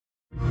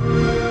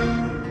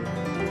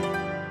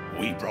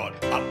brought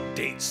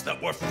updates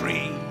that were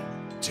free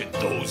to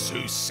those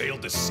who sail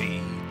the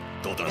sea,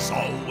 though there's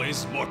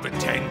always more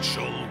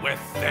potential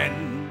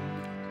within.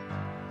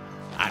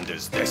 And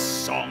as this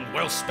song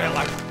will spell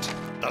out,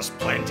 there's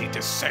plenty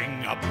to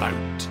sing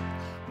about,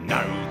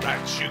 now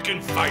that you can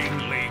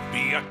finally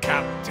be a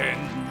captain.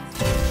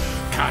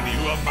 Can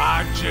you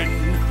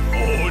imagine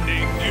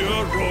owning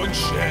your own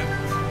ship,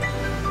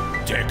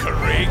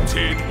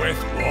 decorated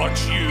with what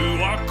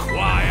you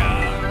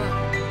acquire?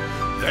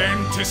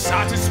 Then to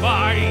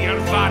satisfy your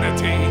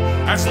vanity,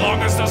 as long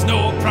as there's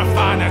no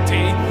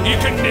profanity, you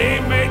can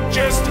name it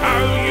just how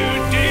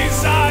you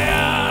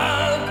desire.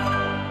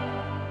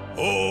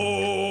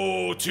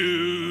 Oh,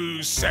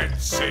 to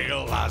set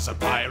sail as a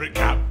pirate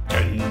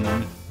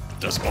captain,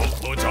 there's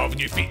boatloads of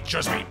new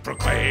features we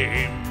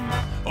proclaim.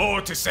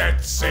 Oh, to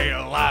set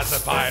sail as a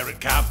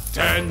pirate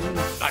captain,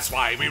 that's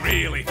why we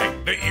really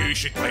think that you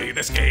should play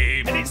this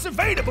game. And it's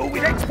available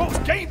with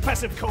Xbox Game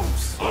Pass, of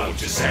course. Oh,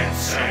 to set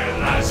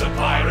sail as a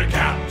pirate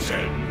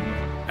captain,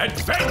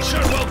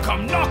 adventure will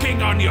come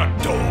knocking on your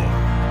door.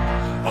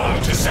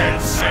 Oh, to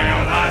set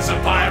sail as a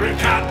pirate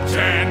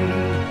captain,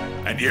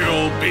 and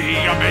you'll be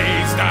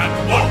amazed at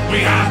what we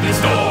have in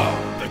store.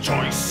 The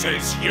choice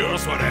is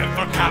yours,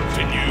 whatever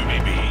captain you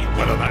may be.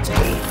 Whether that's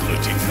gold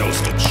looting,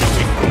 no-scope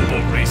shooting,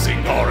 rowboat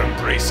racing, or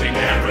embracing,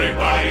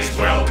 everybody's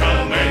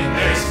welcome in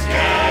this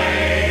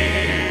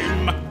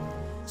game.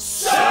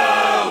 So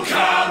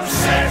come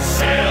set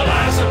sail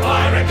as a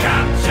pirate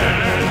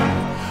captain.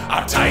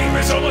 Our time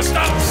is almost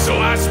up,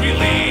 so as we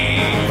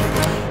leave,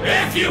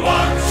 if you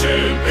want to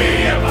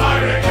be a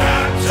pirate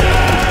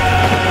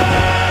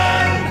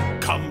captain,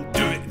 come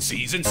do it in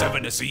Season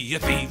 7 of Sea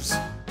of Thieves.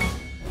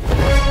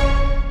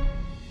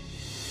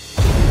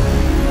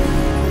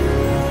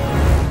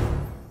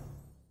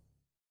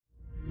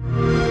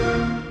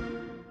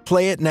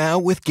 Play it now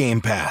with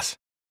Game Pass.